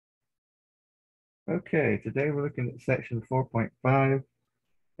Okay, today we're looking at section 4.5,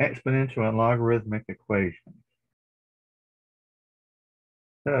 exponential and logarithmic equations.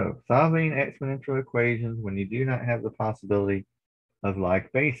 So, solving exponential equations when you do not have the possibility of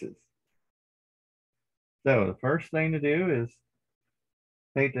like bases. So, the first thing to do is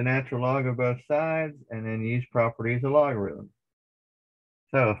take the natural log of both sides and then use properties of logarithm.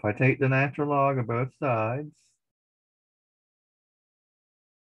 So, if I take the natural log of both sides,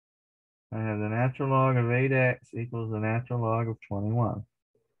 I have the natural log of 8x equals the natural log of 21,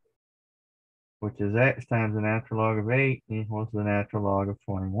 which is x times the natural log of 8 equals the natural log of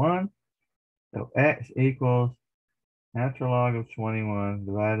 21. So x equals natural log of 21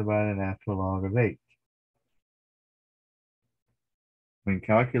 divided by the natural log of 8. When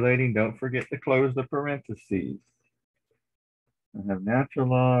calculating, don't forget to close the parentheses. I have natural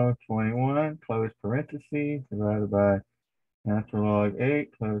log of 21, close parentheses, divided by natural log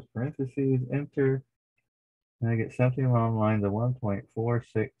 8, close parentheses, enter, and I get something along the lines of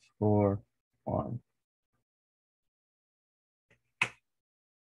 1.4641.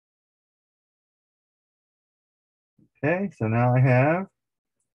 Okay, so now I have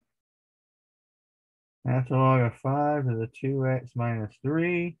natural log of 5 to the 2x minus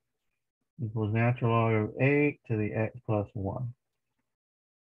 3 equals natural log of 8 to the x plus 1.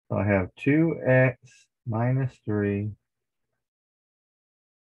 So I have 2x minus 3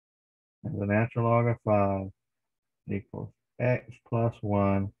 and the natural log of 5 equals x plus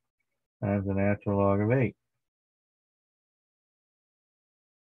 1 times the natural log of 8.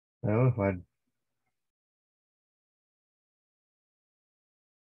 So if I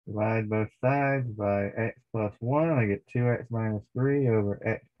divide both sides by x plus 1, I get 2x minus 3 over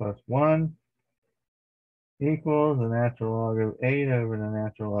x plus 1 equals the natural log of 8 over the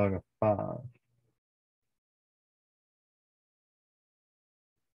natural log of 5.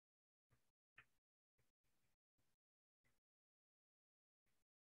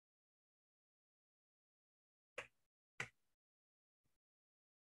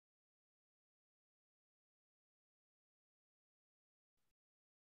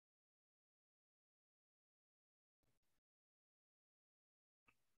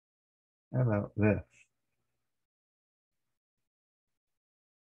 How about this?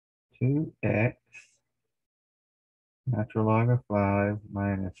 2x natural log of 5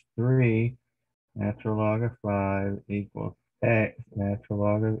 minus 3 natural log of 5 equals x natural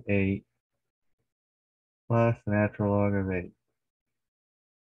log of 8 plus natural log of 8.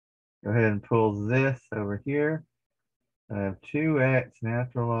 Go ahead and pull this over here. I have 2x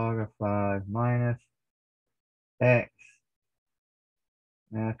natural log of 5 minus x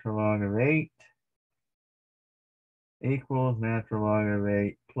natural log of 8 equals natural log of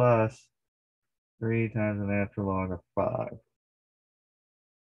 8 plus 3 times the natural log of 5.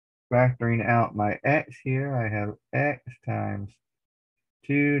 Factoring out my x here, I have x times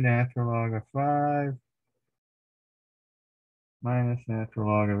 2 natural log of 5 minus natural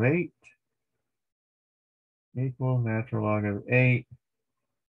log of 8 equals natural log of 8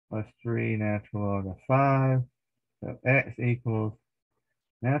 plus 3 natural log of 5. So x equals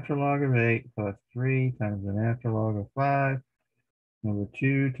natural log of 8 plus 3 times the natural log of 5 over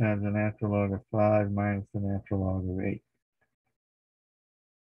 2 times the natural log of 5 minus the natural log of 8.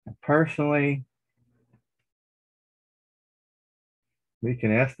 And personally, we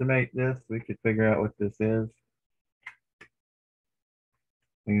can estimate this. We could figure out what this is.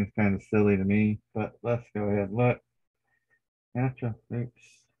 I think it's kind of silly to me, but let's go ahead and look.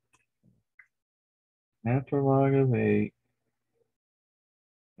 Natural log of 8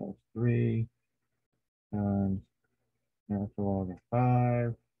 plus 3 times natural log of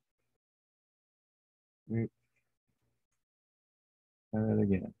 5. Oops. Try that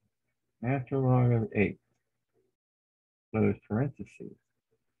again. Natural log of 8, close parentheses,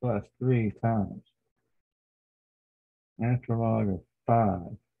 plus 3 times natural log of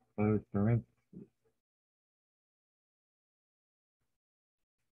 5, close parentheses.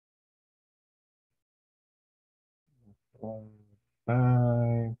 Log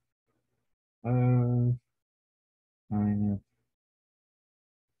 5, close, minus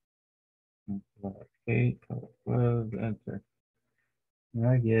log 8, close, enter. And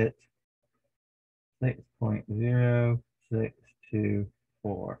I get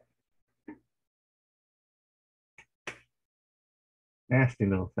 6.0624. Nasty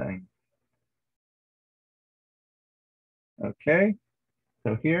little thing. Okay,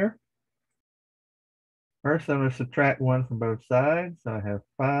 so here, first I'm going to subtract 1 from both sides. So I have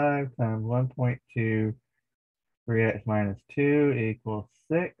 5 times 1.2, 3x minus 2 equals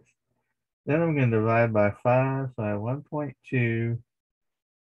 6. Then I'm going to divide by 5, so I have 1.2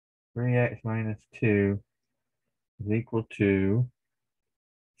 3x minus 2 is equal to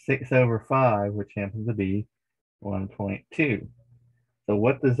 6 over 5, which happens to be 1.2. So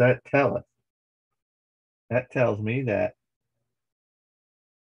what does that tell us? That tells me that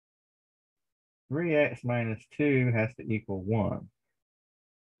 3x minus 2 has to equal 1.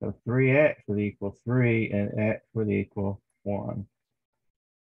 So 3x would equal 3 and x would equal 1.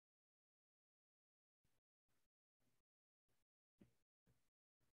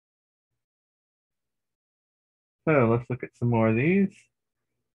 So let's look at some more of these.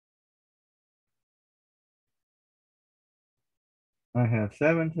 I have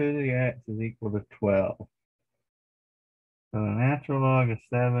 7 to the x is equal to 12. So the natural log of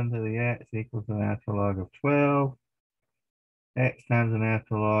 7 to the x equals the natural log of 12. X times the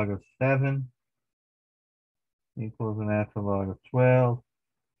natural log of 7 equals the natural log of 12.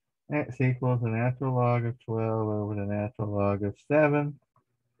 X equals the natural log of 12 over the natural log of 7.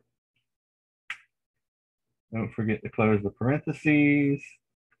 Don't forget to close the parentheses.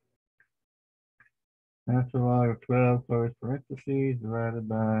 Natural log of 12, close parentheses, divided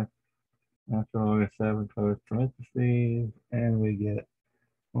by natural log of 7, close parentheses, and we get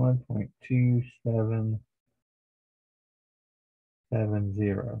 1.2770.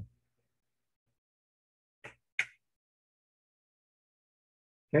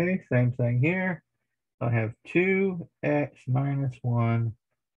 Okay, same thing here. I have 2x minus 1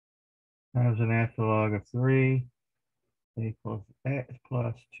 times the natural log of 3 equals x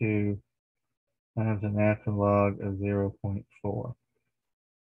plus 2 times the natural log of 0.4.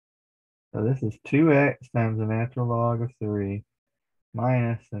 So this is 2x times the natural log of 3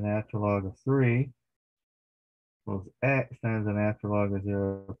 minus the natural log of 3 equals x times the natural log of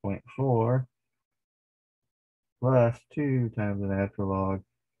 0.4 plus 2 times the natural log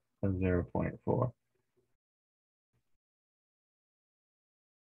of 0.4.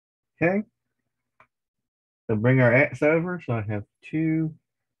 Okay, so bring our x over. So I have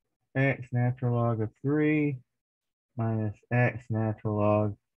 2x natural log of 3 minus x natural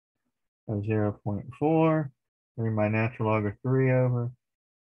log of 0.4. Bring my natural log of 3 over.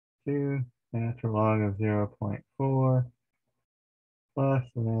 2 natural log of 0.4 plus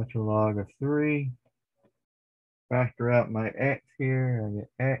the natural log of 3. Factor out my x here. I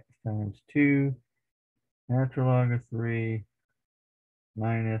get x times 2 natural log of 3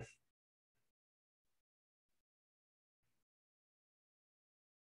 minus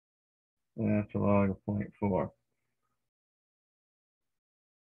the natural log of 0.4.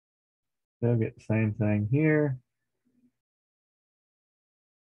 They'll get the same thing here.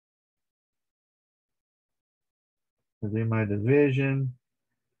 To do my division,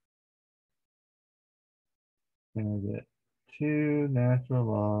 and I get 2 natural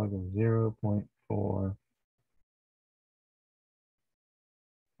log of 0.4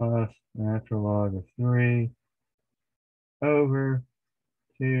 plus natural log of 3 over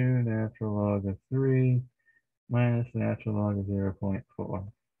 2 natural log of 3 minus natural log of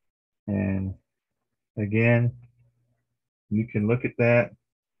 0.4. And again, you can look at that.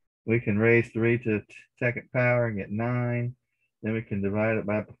 We can raise 3 to the second power and get 9. Then we can divide it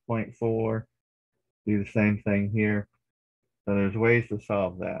by 0.4. Do the same thing here. So there's ways to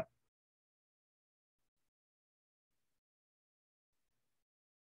solve that.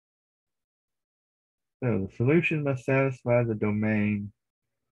 So the solution must satisfy the domain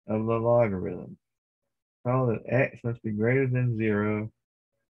of the logarithm. All that x must be greater than 0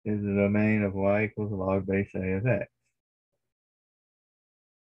 is the domain of y equals log base a of x.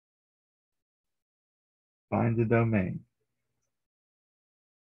 Find the domain.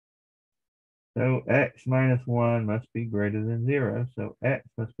 So x minus 1 must be greater than 0, so x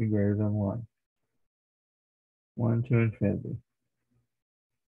must be greater than 1. 1 to infinity.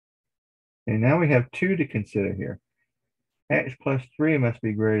 Okay, now we have 2 to consider here. X plus 3 must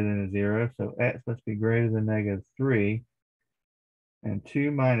be greater than 0, so x must be greater than negative 3. And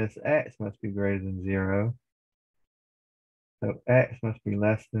 2 minus x must be greater than 0, so x must be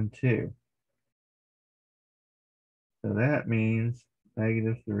less than 2. So that means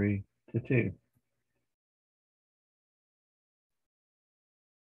negative 3 to 2.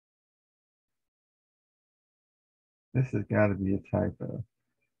 This has got to be a typo.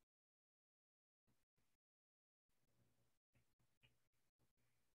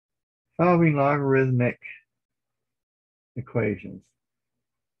 Solving logarithmic equations.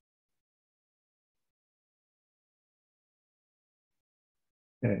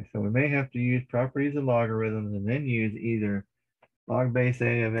 Okay, so we may have to use properties of logarithms and then use either log base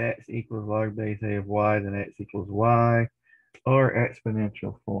a of x equals log base a of y, then x equals y, or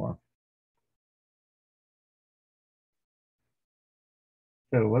exponential form.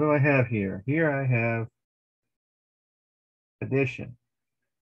 So what do I have here? Here I have addition,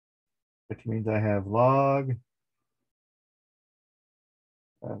 which means I have log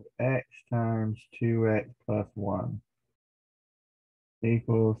of x times 2x plus 1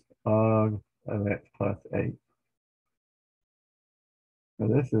 equals log of x plus 8. So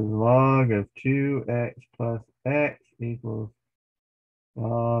this is log of 2x plus x equals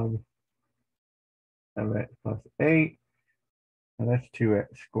log of x plus 8. And that's 2x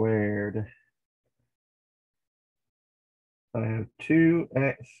squared. So I have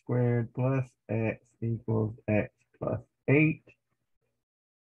 2x squared plus x equals x plus 8.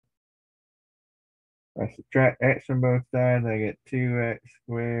 If I subtract x from both sides, I get 2x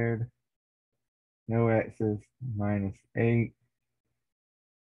squared. No x's, minus 8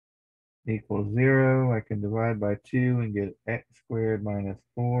 equals 0. I can divide by 2 and get x squared minus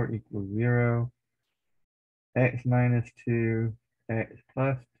 4 equals 0. X minus 2, x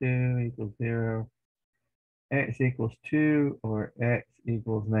plus 2 equals 0. X equals 2 or x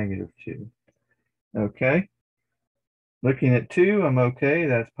equals negative 2. Okay. Looking at 2, I'm okay.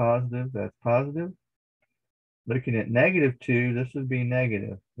 That's positive. That's positive. Looking at negative 2, this would be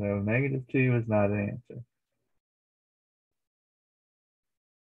negative. So negative 2 is not an answer.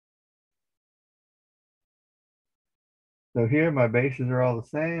 So here my bases are all the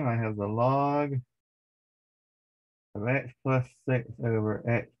same. I have the log of x plus 6 over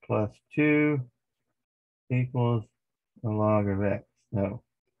x plus 2 equals the log of x. No.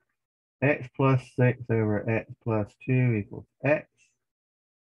 X plus 6 over x plus 2 equals x.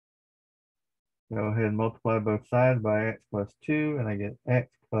 Go ahead and multiply both sides by x plus 2, and I get x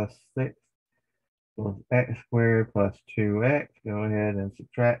plus 6 equals x squared plus 2x. Go ahead and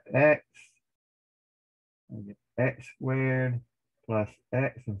subtract x. I get x squared plus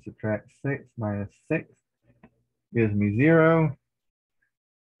x and subtract 6 minus 6 gives me 0.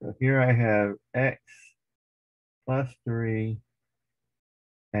 So here I have x plus 3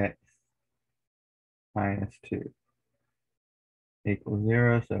 x minus 2 equals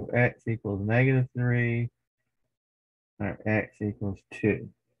 0. So x equals negative 3 or x equals 2.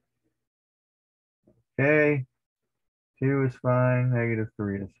 Okay, 2 is fine, negative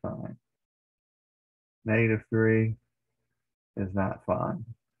 3 is fine. Negative 3 is not fine.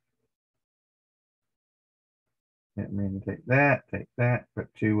 That means take that, but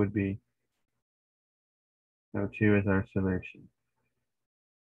 2 would be, so 2 is our solution.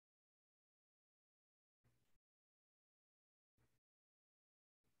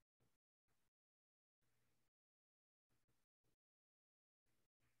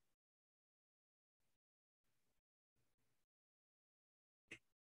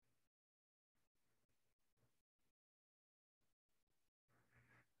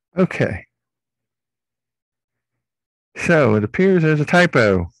 Okay. So it appears there's a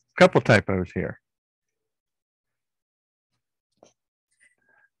typo, a couple typos here.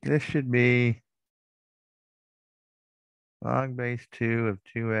 This should be log base 2 of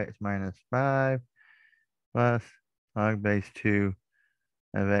 2x minus 5 plus log base 2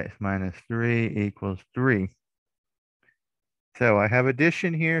 of x minus 3 equals 3. So I have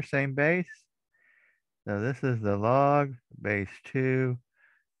addition here, same base. So this is the log base 2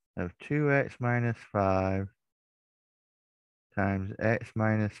 of 2x minus 5 times x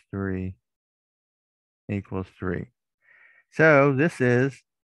minus 3 equals 3. So this is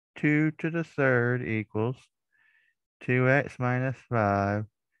 2 to the third equals 2x minus 5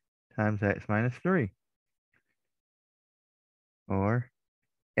 times x minus 3. Or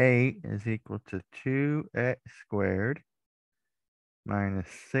 8 is equal to 2x squared minus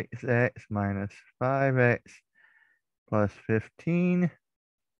 6x minus 5x plus 15.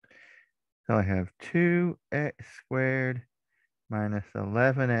 So I have 2x squared minus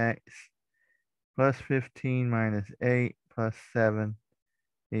 11x plus 15 minus 8 plus 7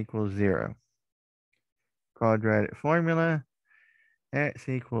 equals 0. Quadratic formula, x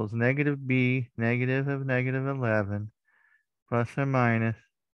equals negative b, negative of negative 11, plus or minus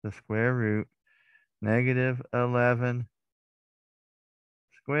the square root, negative 11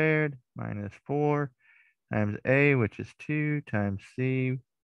 squared minus 4 times a, which is 2, times c,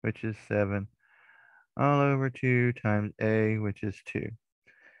 which is 7, all over 2 times a, which is 2.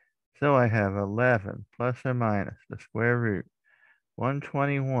 So I have 11 plus or minus the square root,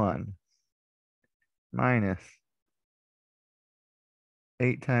 121 minus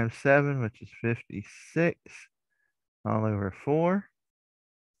 8 times 7, which is 56, all over 4,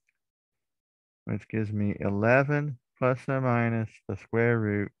 which gives me 11 plus or minus the square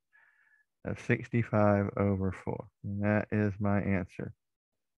root of 65 over 4. And that is my answer.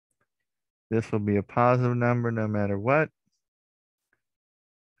 This will be a positive number no matter what.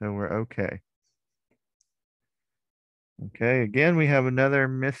 So we're okay. Okay, again, we have another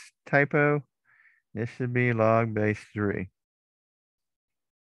missed typo. This should be log base 3.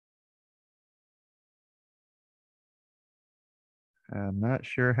 I'm not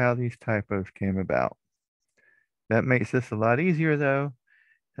sure how these typos came about. That makes this a lot easier though,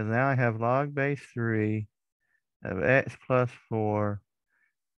 because now I have log base 3 of x plus 4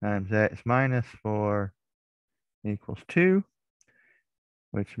 times x minus 4 equals 2,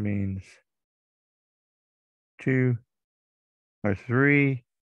 which means 2 or 3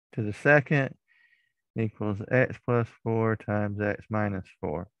 to the second equals x plus 4 times x minus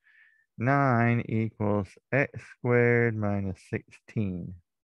 4. 9 equals x squared minus 16.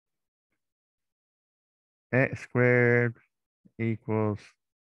 X squared equals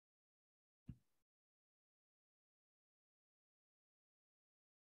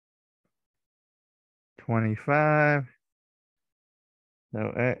 25. So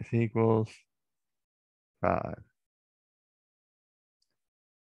x equals 5.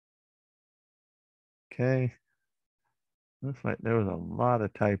 Okay. Looks like there was a lot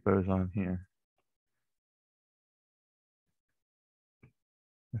of typos on here.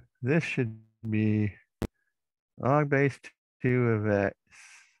 This should be log base 2 of x.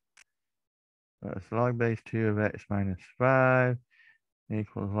 It's log base 2 of x minus 5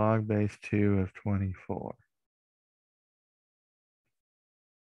 equals log base 2 of 24.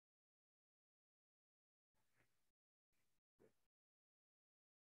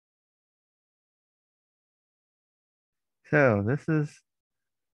 So this is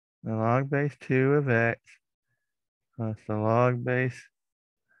the log base 2 of x plus the log base,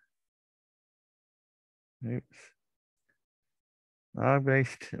 oops, log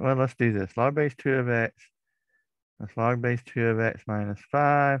base, well, let's do this. Log base 2 of x plus log base 2 of x minus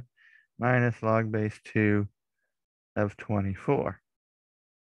 5 minus log base 2 of 24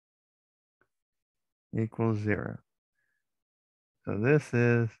 equals 0. So this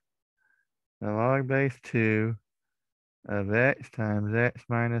is the log base 2 of x times x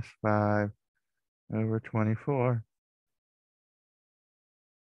minus 5 over 24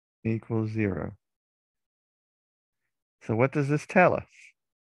 equals 0. So what does this tell us?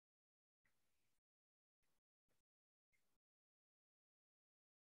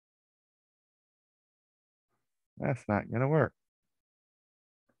 That's not going to work.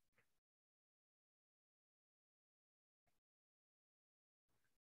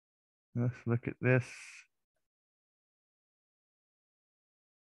 Let's look at this.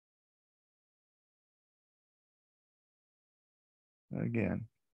 Again.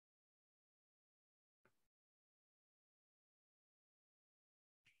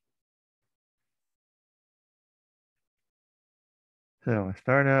 So I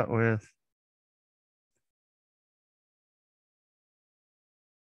start out with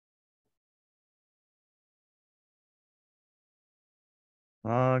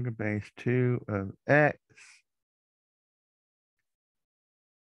log base 2 of x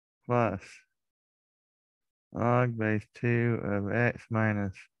plus log base 2 of x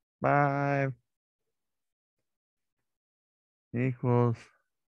minus 5 equals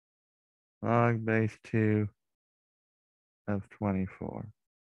log base 2 of 24.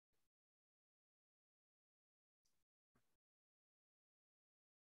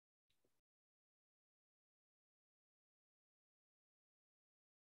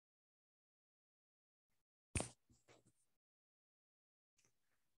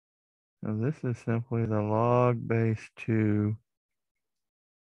 So this is simply the log base 2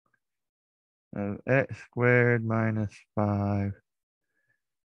 of x squared minus 5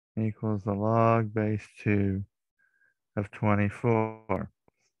 equals the log base 2 of 24.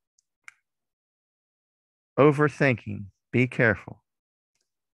 Overthinking. Be careful.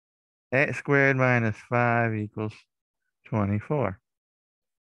 X squared minus 5 equals 24.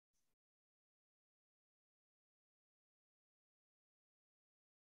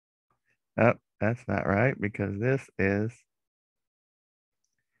 Oh, that's not right because this is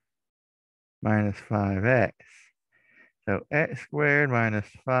minus 5x. So x squared minus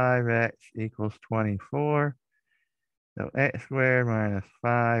 5x equals 24. So x squared minus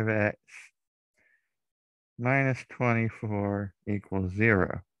 5x minus 24 equals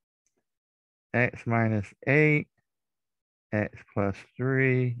 0. X minus 8, x plus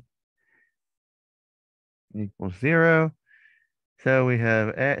 3 equals 0. So we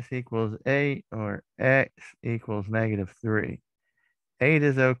have x equals 8 or x equals negative 3. 8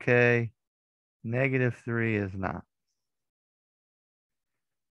 is okay. Negative 3 is not.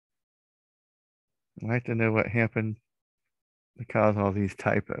 I'd like to know what happened to cause all these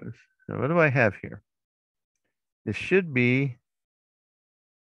typos. So what do I have here? This should be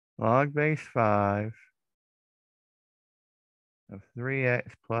log base 5 of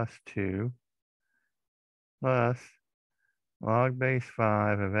 3x plus 2 plus log base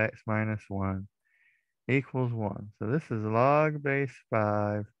 5 of x minus 1 equals 1. So this is log base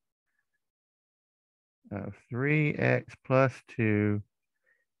 5 of 3x plus 2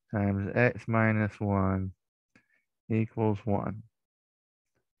 times x minus 1 equals 1.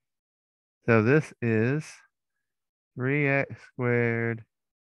 So this is 3x squared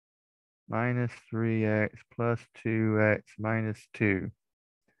minus 3x plus 2x minus 2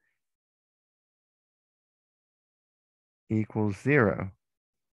 equals 0.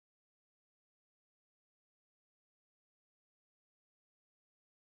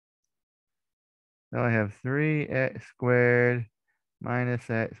 So I have 3x squared minus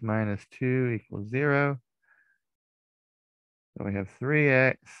x minus 2 equals 0. So we have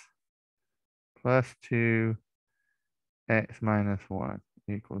 3x plus 2 x minus 1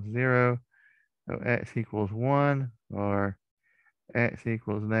 equals 0. So x equals 1 or x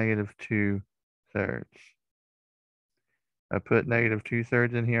equals negative 2/3. I put negative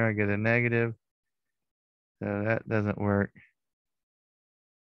 2/3 in here, I get a negative. So that doesn't work.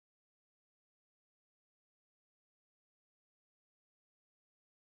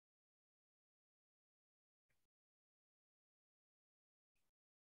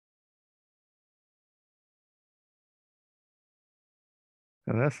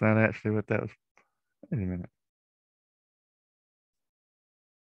 So that's not actually what that was. Wait a minute.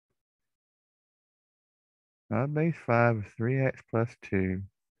 Base 5 of 3x plus 2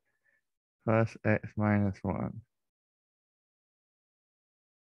 plus x minus 1.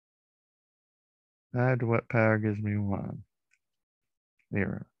 5 to what power gives me 1?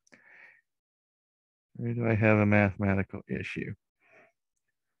 0. Where do I have a mathematical issue?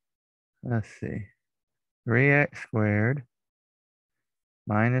 Let's see. 3x squared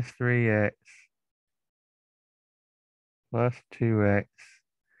minus 3x plus 2x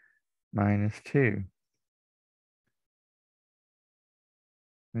minus 2.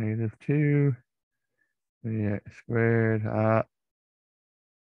 Negative 2, 3x squared.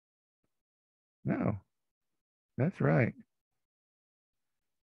 No, that's right.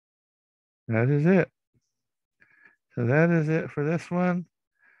 That is it. So that is it for this one.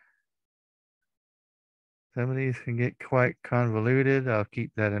 Some of these can get quite convoluted. I'll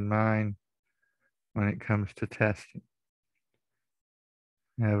keep that in mind when it comes to testing.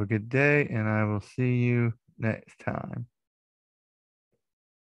 Have a good day, and I will see you next time.